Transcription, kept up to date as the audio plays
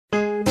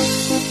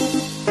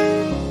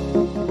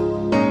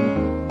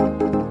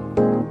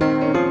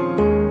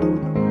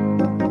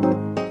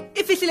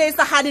ile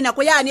sa hane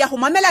nako yane ya go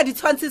mamela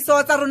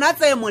ditshwantshiso tsa rona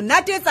tse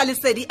monate tsa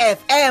Lesedi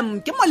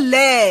FM ke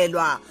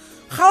molelwa.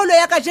 Kgaolo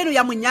ya kajeno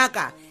ya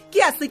Monyaka ke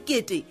ya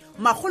 350.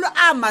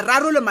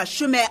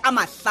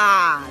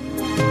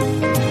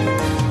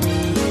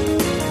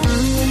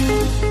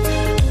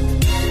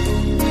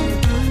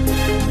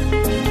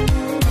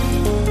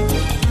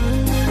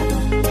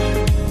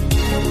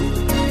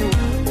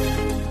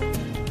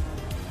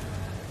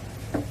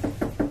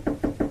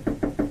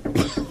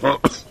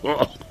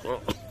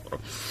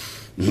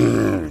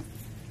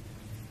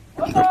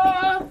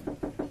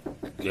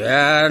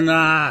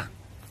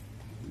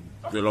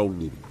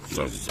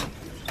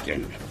 Kena.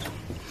 Kena.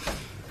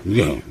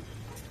 Yeah.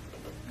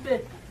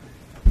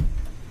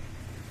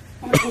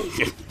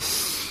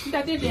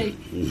 Ntate le.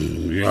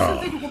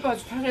 Yeah. Se ke kopa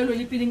tshwarelo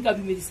le pele nka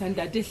dumedisa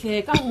ntate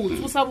hle ka ho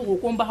tsosa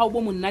borokong ba hao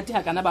bo monnate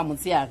ha kana ba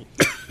motseare.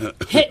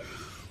 He.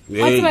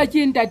 Wa tseba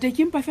ke ntate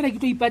ke mpa fela ke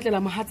tlo ipatlela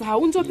mohatsa ha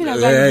o ntse phela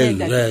jang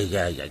ntate.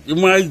 Ya. Ke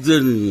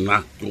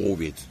maitsenna ke go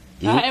betse.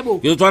 Ha ebo.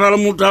 Ke tswana le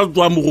motho a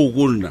tswa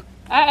morokong nna.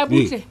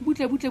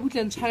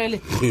 Butle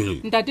ntshwarele.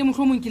 Ntate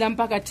mohlomong ke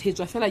lampa ka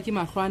thetswa fela ke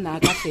mahlwana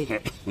ka fela.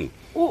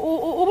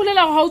 O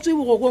bolela go ha o tswe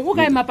borokong o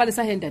ka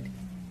emapalesa he ntate.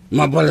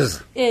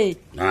 Mapalesa?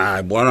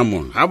 Ah, bona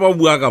mona. Ha ba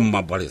bua ka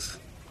mapalesa.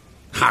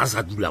 Ha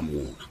sa dula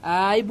mona.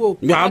 Ai bo.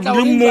 Ya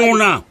dule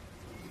mona.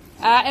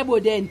 Ebo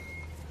den.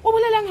 O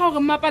bolelang ha gore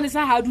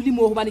mapalesa ha dule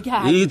mo hobane ke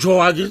ha. Itho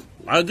a ke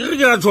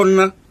a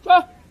tsonna.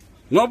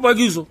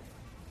 Mapakiso.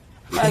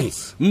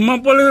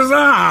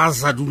 Mapalesa ha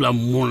sa dula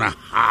mona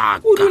ha.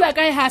 O dula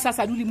kae ha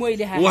sa dule mo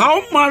ile ha. Ha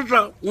o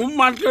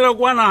matla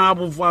kwana ha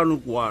bofano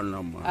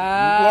kwana ma.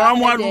 Bona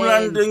mo a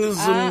dulang teng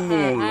se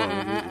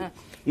mmola.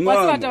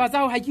 Wa tsaba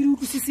tsa ha ke di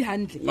utlwisisi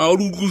hantle. Ma o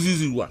di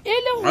utlwisisi kwa.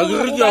 Ele ho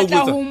batla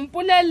ho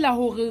mpolella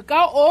hore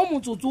ka o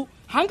motsotso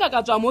hanka ka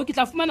tswa mo ke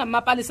tla fumana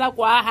mapalesa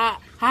kwa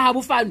ha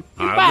bofano.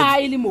 Ipa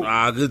ha ile mo.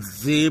 Ke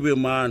tsebe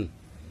man.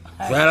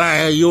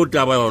 Fela yo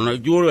taba yona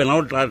ke o wena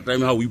o tla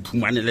time ha o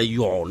iphumanele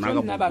yona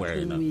ka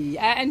bokwena.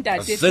 A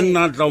ntate.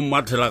 Senna tla o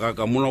mathela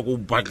ka mona go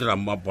batlela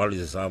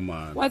mapalesa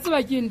man. Wa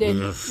tseba ke nde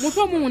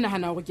motho mo mona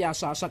hana gore ke a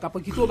swaswa ka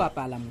ke tlo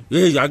bapala mo.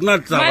 Ya ke na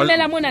taba.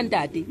 Mamela mona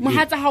ntate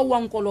mohatsa ha o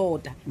wa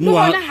nkolota. Mo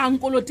bona ha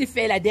nkoloti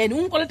fela then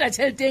o nkolota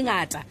tšhelete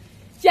ngata.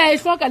 Ke a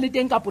hloka le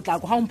teng ka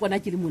potlako ha o mpona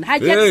ke le mona. Ha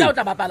ke tsa o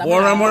tla bapala mo.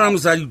 Bona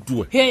mosadi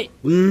tuwe. He.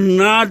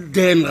 Na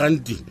den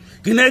ranti.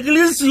 Ke ne ke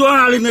le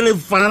siwana le ne le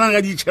fana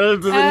ka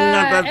ditšhelete tse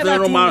ngata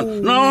tseno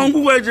man. Na o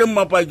bua je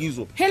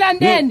mapakiso.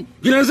 Helanden.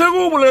 Ke ne se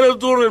go bolele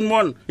tsore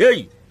mon.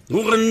 Hey,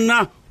 go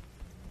nna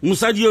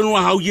mosadi eno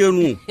wa ha o ke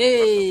eno.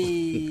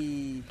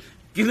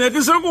 Ke ne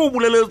ke se go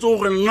bolele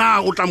tsore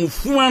nna go tla mo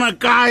fumana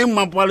kae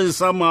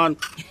mapalesa man.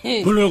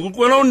 Go go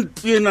kwela o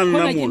ntiena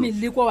nna mo. Ke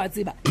meleko wa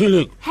tseba.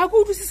 Ha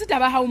go utlwisise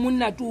taba ha o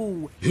monna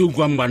tuwe. He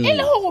go mbana. Ile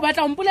go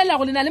batla mpolela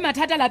go lena le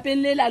mathata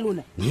lapeng le la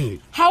lona.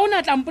 Ha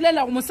ona tla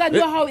mpolela go mosadi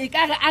wa hao e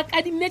ka re a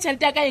ka dimme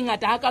tšhelete ya ka e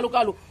ngata ha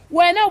kalokalo.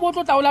 Wena o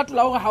botlo tla o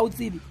latola gore ha o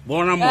tsebe.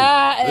 Bona mo.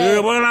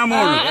 Bona mo.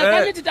 Ka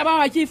nnete taba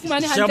ha ke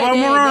ifumane hantle. Shaba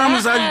mona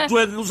mosadi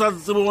tuwe ke sa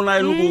tsebe bona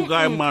e le go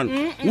kae man.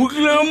 O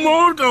tlile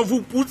mo ka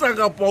fuputsa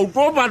ka pa o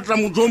tlo batla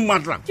motho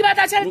matla. Ke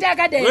batla tšhelete ya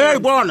ka de.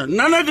 Bona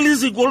nna ke le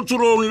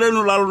sekoltshorong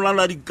leno la lona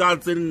la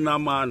dikatse nna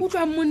man. O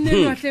tswa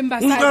monneng wa tleng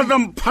basadi. O ka tla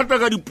mphata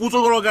ka diputso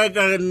go ka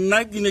ka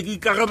nna ke ne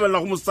ke ikarabela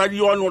go mosadi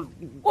yone.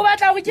 O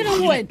batla go ke re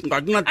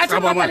wena. A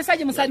tsaba ba le sa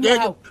je mosadi wa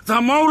hao.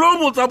 Tsamaulo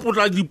botsa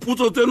potla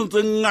diputso tseno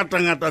tse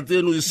ngata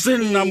tseno se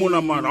nna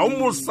mona mana o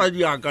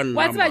mosadi a ka nna.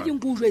 Wa tsaba ke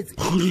nkujwetse.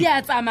 Ke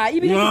a tsama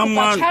ibile ke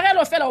go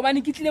tshwarelo fela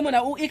hobane ke tlile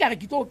mona o e ka re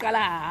ke tlo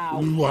qala hao.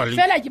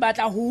 Fela ke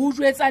batla ho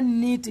ujwetsa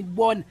nnete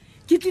bona.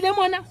 Ke tlile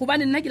mona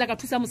hobane nna ke la ka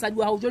thusa mosadi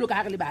wa hao jolo ka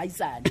ha re le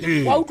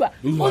baahisane. Wa utlwa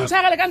o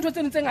ntshwarele ka ntho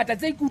tseno tse ngata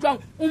tse ke utlwang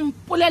o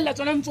mpolella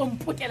tsona ntse o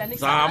mpotela ne.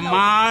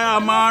 Tsamaya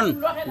man.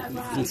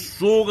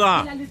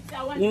 Suga.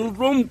 O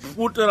tlo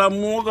mpotela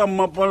mo ka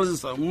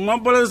mapalesa.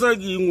 Mapalesa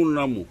ke eng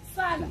nna mo.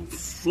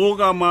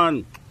 Suga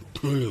man.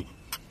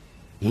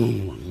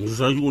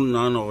 Mosadi o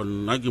nana gore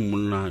nna ke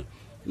monna.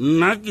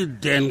 Nna ke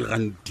den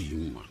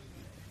rantima.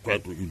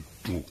 Kwato e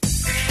tu.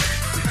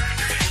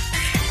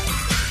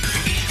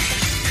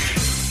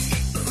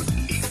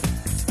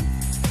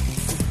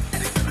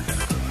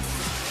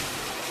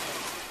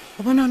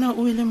 Bona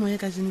o ile moya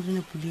ka jene le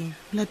puleng.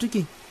 La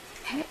tukeng.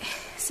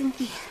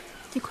 Simpi.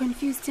 Ke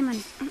confused man.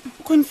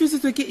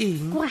 Confused ke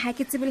eng? Go ha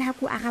ke tsebele ha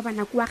go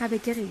arabana go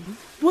arabe ke reng.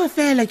 Bua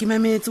fela ke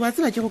mametse wa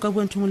tsela ke go ka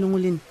bua ntho ngoleng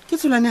ngoleng. Ke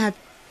tsolane hape.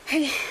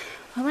 Hey,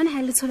 wa bona ha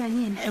le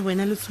tsolane ena.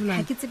 Wena le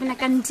tsolane. Ha ke tsebena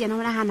ka ntse ena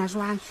wala hana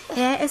jwang.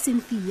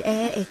 Simpi.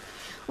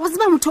 Wa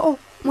tseba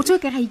motho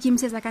ka ga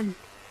ikemisetsa ka nna.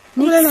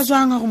 O bolela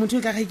jwang go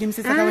motho ka ga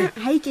ikemisetsa ka wena?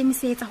 Ha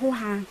ikemisetsa ho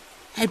hang.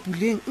 Hai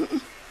puleng.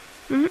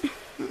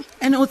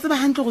 Ene o tseba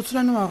hantle go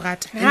tsolane wa o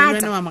rata.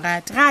 Wena wa mo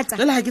rata.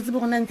 Jela ha ke tsebe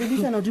gona ntse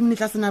di sana o dimni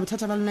tla sena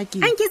bothata ba lona ke.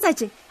 An ke tsa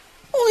tje.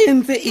 O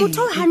entse eng?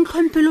 Motho ha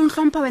ntlhompelong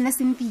hlompa wena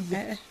Simpi.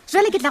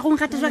 Jale ke tla go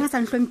ngata jwang sa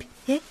nhlompi.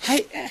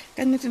 Hai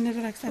ka nnete ne re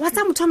raksa. Wa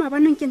tsa motho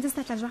mabanong ke ntse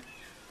sa tla jwang.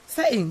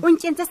 Sa eng? O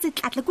nkentse se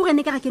tlatle go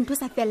rene ka ra ke ntho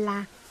sa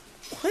fellang.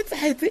 Go etsa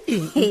haetse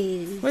eng?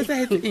 Go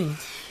etsa haetse eng?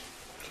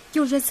 ke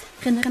o jetse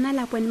re ne re na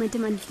le appointment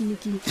man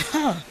tleliniking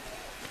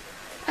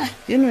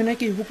eno wena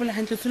ke e gopola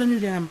gantle tsholane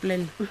le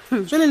ampolella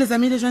jale le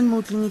tsamaile jwang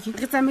mo tleliniking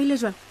re tsamaile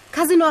jwang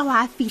cousin wa go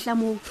a fihla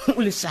moo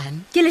o leshano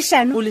ke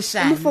leshano O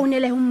leshano. mo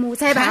founele go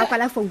mmotsa e ba ga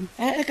kwala phone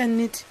ka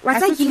nnete wa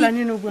tsa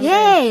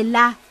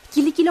hela ke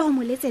lekile go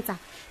mo letsetsa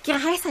ke re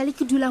ga e sale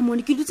ke dula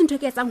mone ke dutse ntho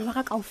ke etsang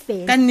hora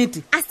kaofela ka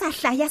nnete a sa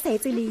hlahe a sa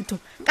etse letho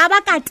ka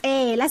ba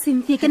katela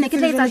Cynthia ke ne ke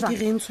tla etsa ke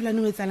jwang reng tsholane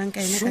o etsalang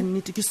ka ena ka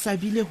nnete ke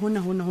swabile hona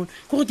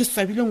gore ke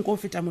swabile nko o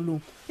feta molong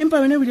empa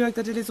wena o bile wa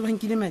qateletse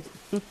bankile madi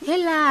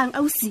helang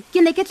ausi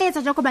ke ne ke tla etsa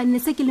jwa ko banne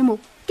se ke le mo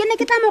ke ne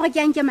ke tla mo re ke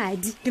yanke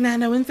madi ke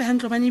nagana o ntse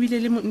gantle bane ebile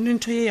le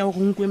ntho e ya go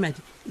nkwe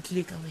madi e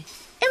tlile ka wena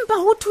empa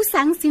go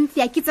thusang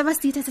Cynthia ke tseba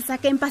status sa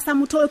ka empa sa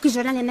motho o ke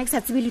jona le nna ke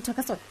sa tsebe letho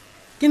ka sona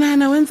ke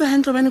nagana o ntse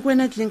gantle bane ke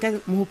wena tlileng ka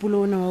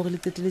mohopolo ona wa gore le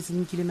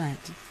qeteletseng nkile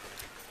madi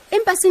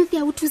empa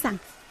Cynthia o thusang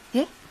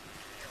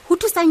ho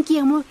thusang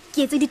ke mo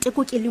ke etse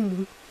diteko ke le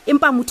mong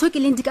empa motho ke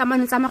leng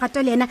dikamano tsa marato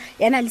le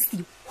yena le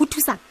sio ho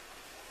thusang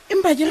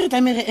empa ke re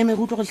tlamere eme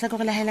go tlo go hlaka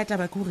gore la hela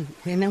taba ke gore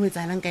wena o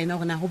etsalang ka ena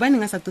gore na go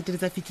baneng a sa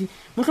qeteletsa fitli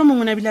motlho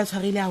mongwe na bile a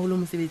tshwarile haholo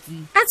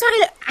mosebetsing a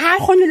tshwarile a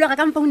kgone le re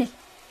ka mfounela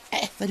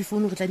tsa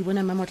difounu re tla di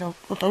bona mama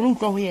o tla lo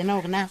utlwa ho yena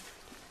gore na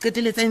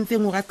qeteletsa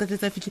ntseng gore a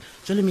qeteletsa fitli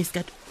jwale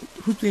meskat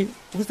ho tswe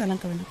go salang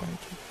ka wena kwa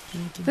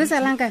re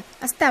salang ka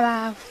a sta ba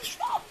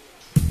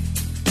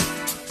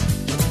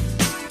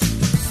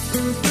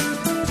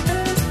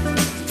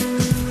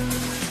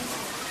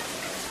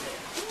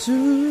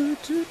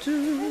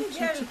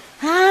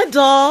Hi,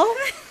 doll.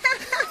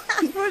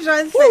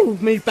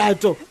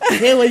 Meipato.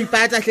 He wa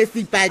ipata hle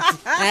seipati.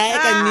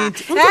 Ka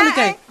nnete. O ntse le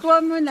kae?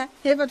 Tloa mona.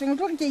 He batho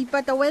motho ke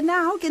ipata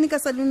wena ha o kene ka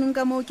saloneng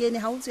ka mo o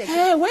kene ha o tswe.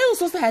 Why o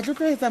so sa tlo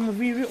etsa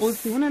moriri o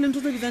se hona le ntho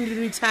tse bitsang di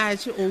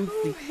retouch o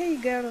se. Hey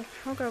girl,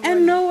 how ka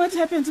And know what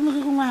happened to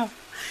moriri wa gago?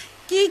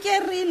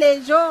 Ke rile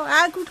jo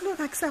a kutlo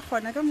ka sa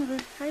khona ka moriri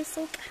ha e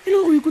soka. Ile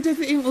go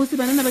ikutetse eng o se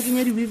banana ba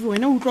kenya di weave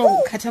wena o utlwa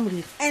o khatha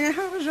moriri. Ene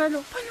ha re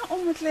jalo bona o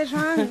motle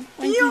jwang.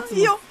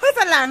 Yo ho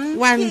tsalang.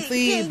 Wa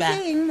ntseba.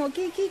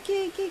 Ke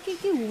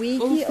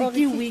wiki o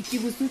ke wiki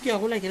bosuki ya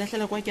gola ke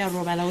lahlela kwa ke a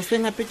robala o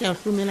senga pe ke a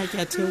hlomela ke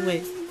a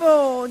thewe.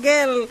 Oh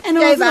girl. Ene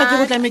o tsaba ke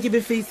go tlameke be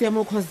face ya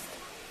mo cause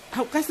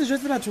ha ka se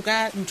jotse batho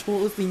ka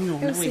ntho o senyong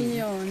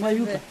wena wa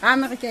yuka a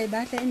me re ke e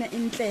batla ena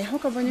entle ha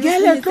ka bona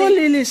gele tlo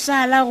le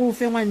leshala go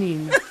fe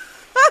ngwaneng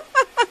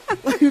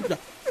wa yuka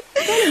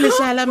le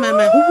leshala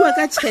mama go bua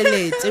ka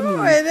chelete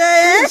mo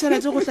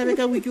leshala tse go hlabe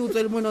ka wiki o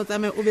tswe le mona o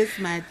tsamaye o be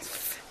smart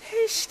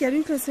eish ke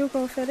re tlose o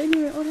ka ofela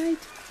anyway all right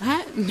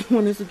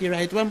no ne se ke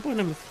right wa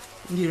mpona mo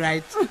di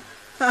right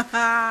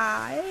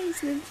hey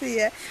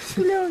Cynthia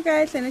le o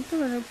ka tlana ke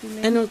bona pula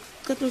eno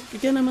ka to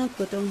ke na ma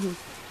kota ho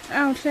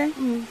a hle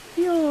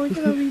yo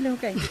ke ba bile o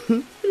kae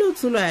le o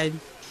tsulwane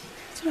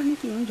tsulwane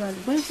ke eng jwale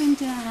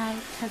boyfriend ya gae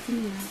cousin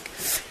ya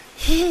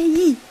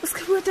hey o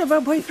ska bua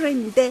taba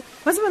boyfriend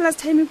wa se last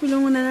time pele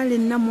ngwana le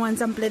nna mo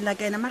antsa mplela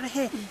ka ena mara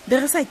he be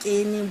re sa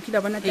kene o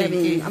kila bona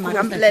tabeng a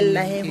mara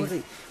mplela he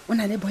hore o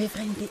na le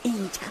boyfriend e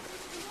ntjha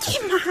ke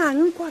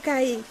mahang kwa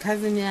kae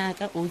cousin ya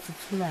ka o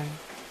tsulwane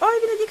o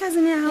bile ke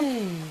cousin ya hao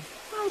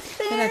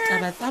fela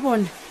taba tsa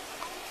bona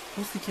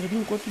o se kere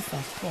ding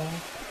kopisa so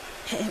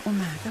o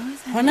maka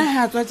hona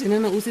ha tswa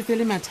tjenana o setse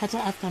le mathata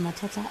after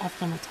mathata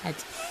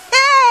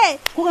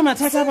go ga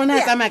mathata a bona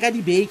a tsamaya ka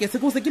dibeke se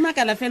go se ke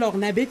makala fela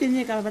gore na bekeng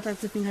e ka ba batla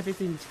tsefeng gape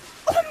tsentse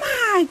o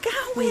maka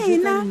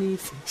wena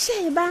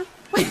sheba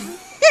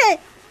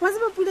wa se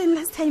ba puleng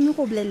last time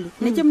go bolelle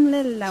ne ke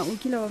mmolella o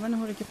kile wa bona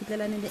gore ke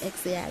khutlelane le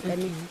ex ya ka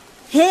ne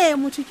he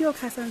motho ke o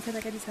khasang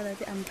tsela ka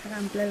disalate a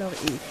mphaka mplela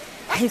gore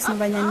ha se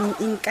banyaneng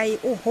inkae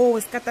o ho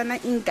skatana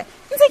inka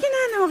ntse ke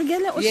nana gore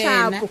gele o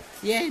shapo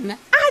yena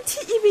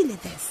athi ibile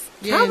this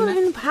ha ba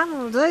ben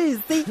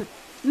paradise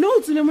no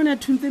tsule mona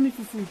thuntse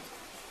mefufufu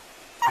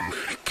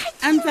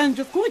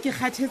antsantswe ko ke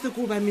kgathetse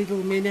ko ba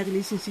middle man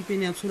relationship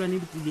ene ya tsholwane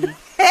dipuleng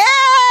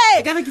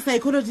ka re ke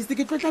psychologist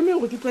ke tlotla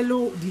gore ke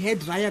tlwele di hair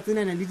dryer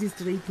tsena na le di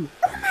straight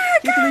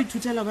ke tlo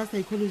ithutela ba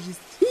psychologist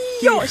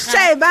yo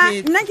sheba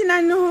nna ke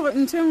nane gore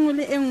ntho engwe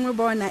le engwe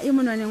bona e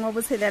monwaneng wa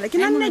botshelela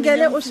ke nane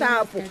gele o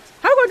shapo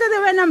ha go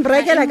tla wena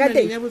mbrekela ka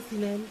teng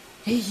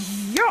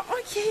yo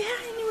okay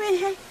anyway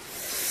hey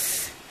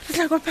re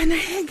tla kopana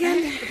he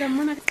gele ka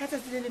mona ka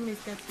tsa tsile le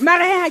meskat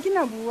mara ha ke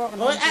na bua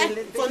gore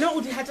tsone o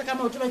di hata ka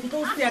maoto ba ke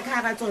tlo tsia ka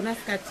ga tsona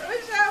skat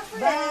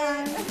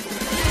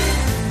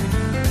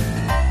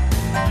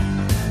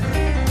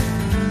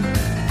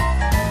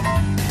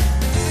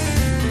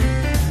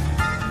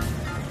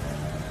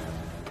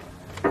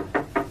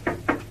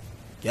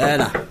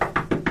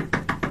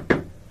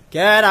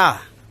Kena.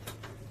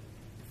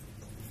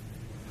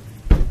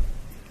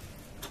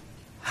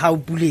 How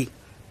bully.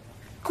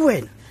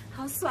 Gwen.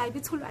 How swai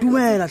bitholwa.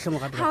 Dumela hle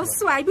mogato. How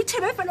swai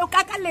bitshebe fela o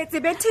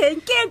kakaletse betheng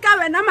ke ka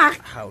wena mara.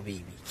 How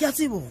baby. Ke a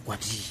tsebo go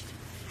kwatile.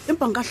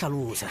 Empa nka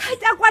hlalosa. Ha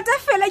ta kwata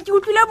fela ke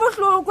utlwile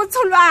bohloko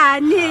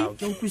tsholwane. Ha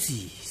ke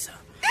utlwisisa.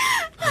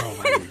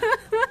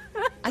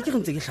 A ke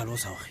ntse ke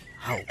hlalosa hore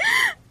how.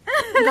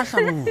 Nka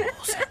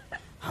hlalosa.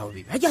 How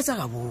baby. Ha ke a tsa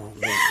ga bo.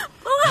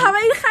 O ga ba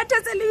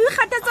ikgathatse le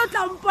ikgathatse o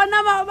tla mpona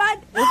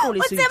maobane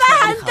o tseba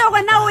hantle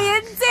gore na o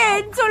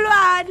entseng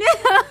Tsholwane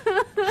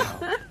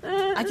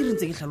a ke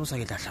rentse ke tlhalosa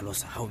ke tla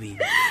tlhalosa ga o beng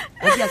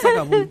a ke a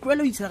tsaka bo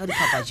tlwele o itshega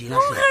dikgapa jena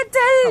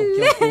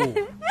kgatelle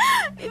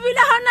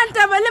ebile ga ona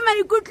taba le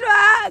maikutlo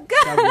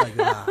aka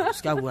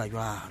se ka bua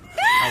jalo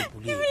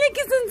ebile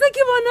ke sentse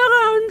ke bona gore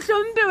ga o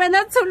ntlhompe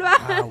wena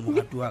Tsholwane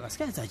mogatu wa ka se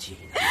ka etsa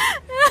jena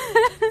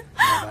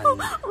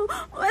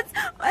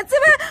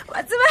wa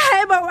tseba ga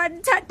e ba wa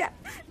nthata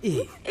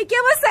e ke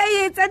bo sa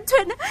etsa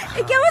nthwena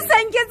e ke bo sa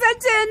nketsa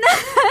tjena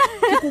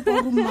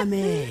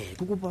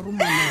ke kopa gore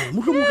mmamele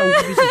motlho motla o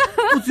kopise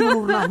o tsebe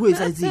gore na go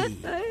etsaetseng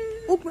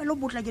o tlwele o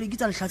potlakele ke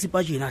tsa letlhatsipa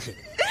jena tle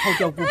ga o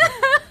ke a kopa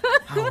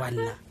ga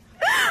banna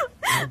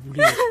ga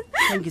bule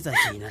ka nketsa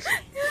jena tle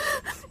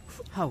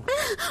hao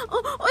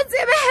o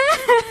tsebe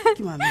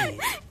ke mamele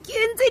ke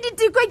ntse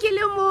ditiko ke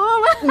le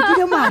mong o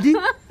nkile madi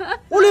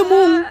o le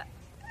mong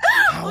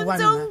o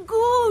ntse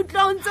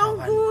nkutla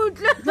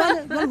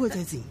jwale go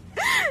etsaetseng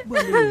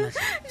bua le nna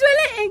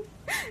jwale eng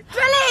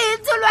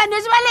Tsholwane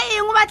jwale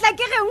eng o batla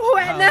ke reng ho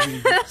wena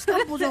se ka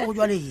mpotsa go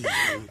jwale eng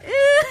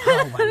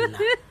hao banna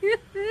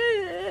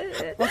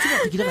wa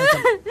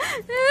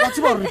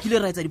tseba gore re kile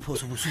ra etsa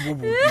diphoso bosubo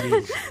bo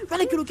bopileng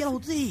jwale ke lokela go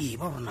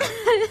tseba gorena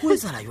go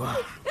etsala jwang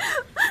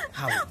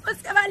o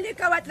se ba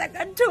leka batla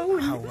ka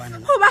nthone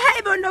goba ga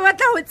e bone o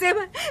batla go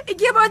tseba e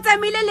ke bo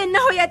tsamaile le nna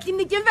go ya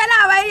tleliniking fela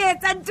ga ba e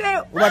etsa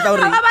ntheo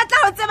ga ba batla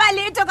go tseba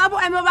letho ka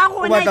boemo ba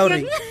gona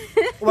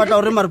o batla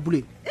gore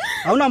maripuleng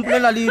ga o na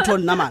mpolela letho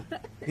nna mana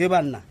e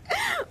banna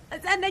o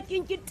tsana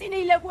ke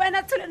tineile ko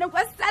wena Tsholwane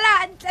kwa sala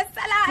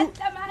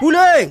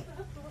hantle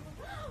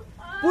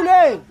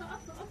Puleng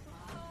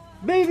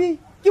baby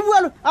ke bua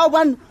lo a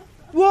banna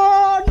wo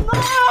no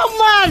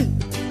man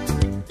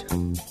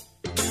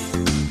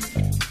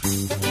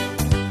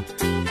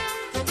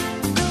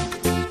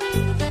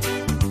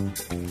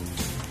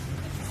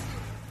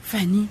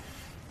Fani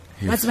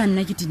wa tseba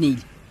nna ke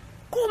tineile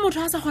ko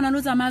motho a sa kgona lo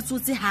tsamaya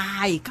tsotse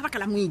hae ka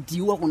baka la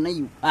moediwa gona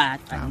eo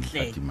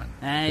tantle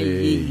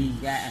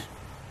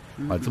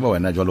wa tseba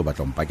wena jwalo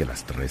batla mpakela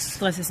stress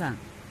sang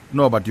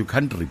no but you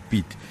can't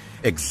repeat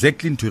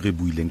exactly ntho re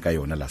buileng ka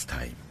yona last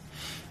time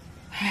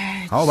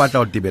ha o batla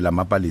o tebela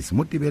mapalesi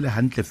mo tebele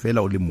hantle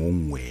fela o le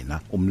mong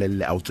wena o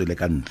mlelle a o tswele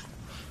ka ntlo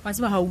wa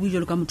tseba ha o bue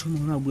jalo ka motho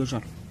mongwe a bue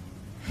jalo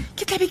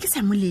ke tlabe ke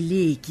sa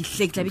molele ke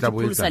tlabe ke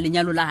pholosa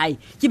lenyalo la hae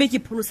ke be ke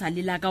pholosa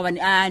le la ka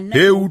wane a nna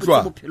he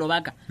utlwa bophelo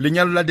baka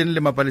lenyalo la den le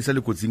mapalesa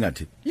le kotsing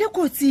athe le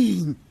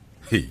kotsing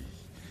he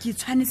ke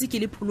tshwanetse ke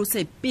le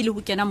pholose pele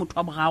ho kena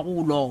motho wa bogago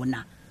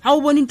lona ha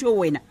o bone ntwe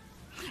wena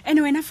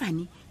ene wena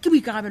Fani ke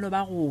boikarabelo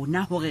ba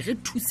rona hore re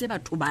thuse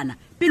batho bana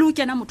pele ho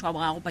kena motho wa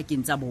bogago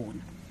pakeng tsa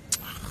bona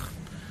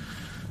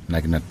na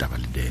ke na taba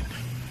le den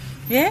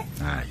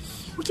ai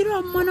o ke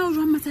ba mmona o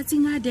jwa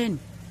matsatsing a den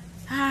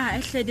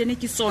ehle dene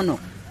ke sono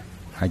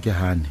ha ke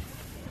hane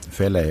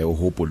fela o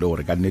hopole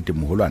gore ka nnete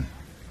moholwane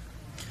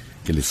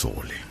ke le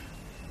sole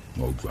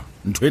wa utlwa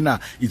ntwena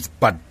it's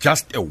but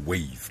just a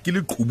wave ke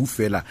le qhubu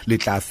fela le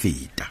tla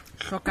feta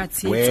hloka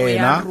tshetso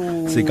ya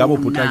rona se ka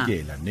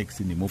bopotlakela next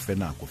ni mo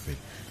fenako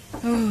fela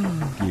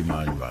ke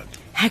mali batho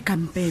ha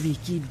kampebe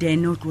ke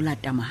dene o tlo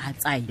lata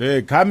mohatsai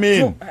come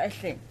in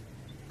ehle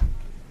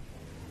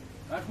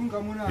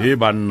hey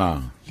banna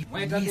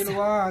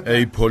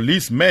a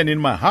policeman in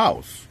my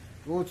house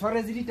o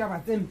tshwaretse ditaba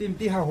tse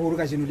mpempe haholo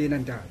ka jeno le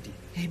ntate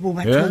bo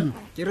bathong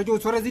ke re ke o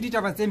tshwaretse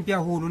ditaba tse mpe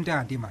haholo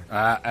ntate man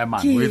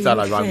man o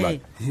etsala jwang ba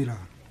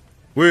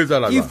o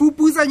etsala ke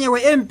fuputsa nyewe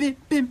empe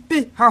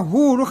pempe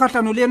haholo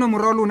kgahlano le eno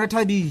morao lona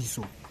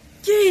Thabiso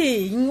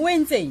ke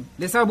ngwentseng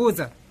le sa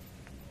botsa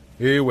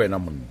wena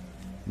monna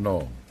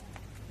no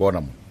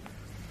bona monna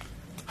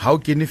ha o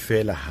kene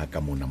fela ha ka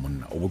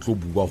monna o botlo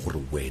bua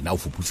gore wena o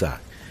fuputsa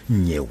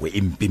nyewe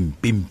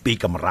empempe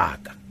ka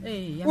moraka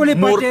o le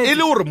e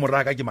le hore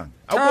moraka ke mang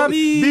a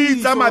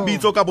bitsa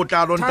mabitso ka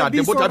botlalo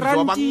ntate bo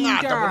Thabiso ba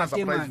ngata bona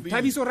surprise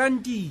Thabiso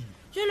ranti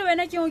jelo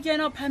wena ke o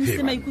kena o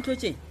phamise maikutlo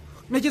tje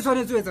ne ke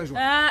tshwanetse o etsa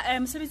jwang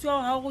mosebetsi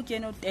wa ha go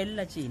kena o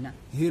tella tjena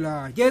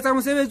hela ke etsa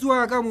mosebetsi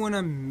wa ka mona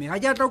mme ha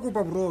ke atla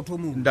kopa borotho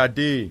mo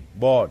ntate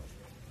bon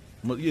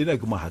ena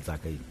ke mohatsa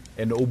ka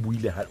ene o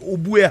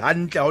bue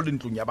hantle ha o le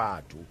ntlong ya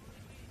batho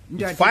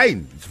it's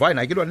fine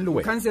ha ke lwane le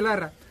wena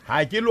councilor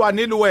ha ke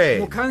lwane le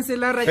wena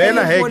mokhanselara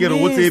fela he ke re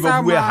o tsebe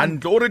bue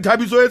hantle o re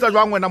Thabiso etsa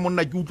jwang wena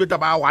monna ke utlwe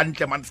taba ya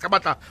hantle man se ka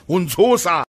batla ho ntshosa